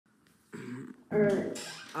Alright.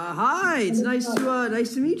 Hi, it's nice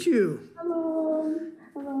to meet you. Hello.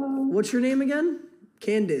 Hello. What's your name again?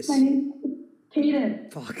 Candace. My name's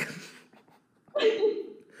Kaden. Fuck.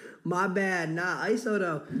 My bad. Nah, ISO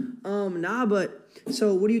though. Nah, but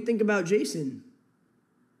so what do you think about Jason?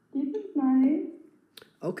 Jason's nice.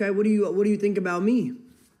 Okay, what do you think about me?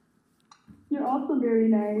 You're also very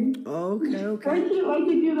nice. Okay. Why'd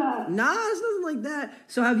you do that? Nah, it's nothing like that.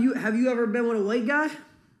 So have you ever been with a white guy?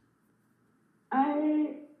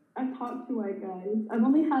 I've talked to white guys. I've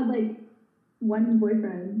only had like one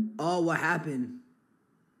boyfriend. Oh, what happened?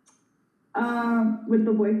 With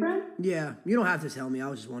the boyfriend? Yeah, you don't have to tell me. I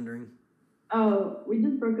was just wondering. Oh, we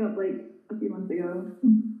just broke up like a few months ago.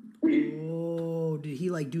 Oh, did he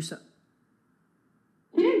like do something?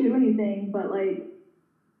 He didn't do anything, but like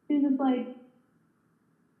he was just like,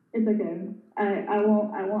 it's okay. I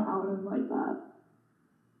won't out him like that.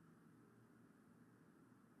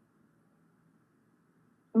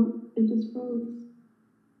 Oh, it just froze.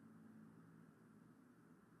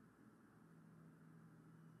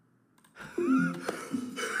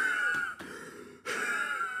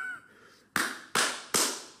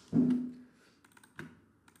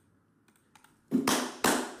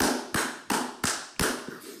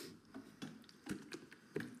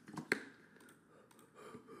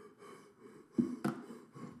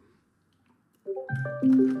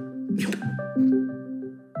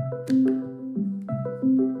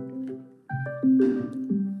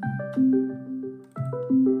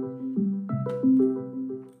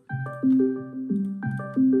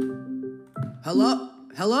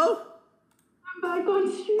 Hello? I'm back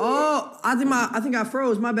on stream. Oh, I think I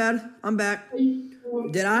froze. My bad. I'm back.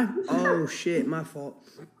 Did I? Oh shit, my fault.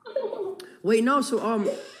 Wait, no. So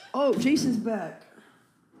oh, Jason's back.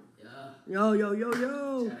 Yeah. Yo.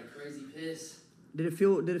 Just had a crazy piss. Did it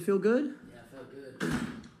feel good? Yeah, it felt good.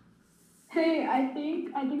 Hey, I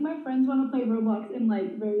think my friends want to play Roblox in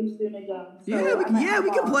like very soon again. So we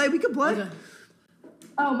can play. We can play. Okay.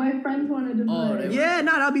 Oh, my friends wanted to play. Yeah,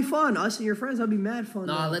 nah, that'll be fun. Us and your friends, that'll be mad fun.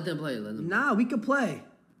 Nah, let them play. Nah, we could play.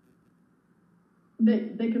 They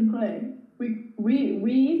can play. We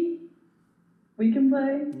can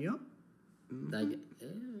play. Yep. Like, yeah.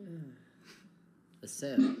 That's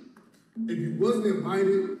sad. If you wasn't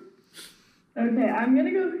invited. Okay, I'm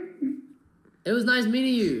gonna go. It was nice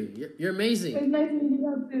meeting you. You're amazing. It's nice meeting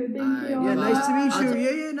you too. Thank you. Yeah, nice to meet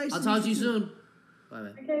you. Yeah, nice. I'll talk to you soon. Bye,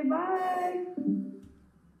 man. Okay, bye.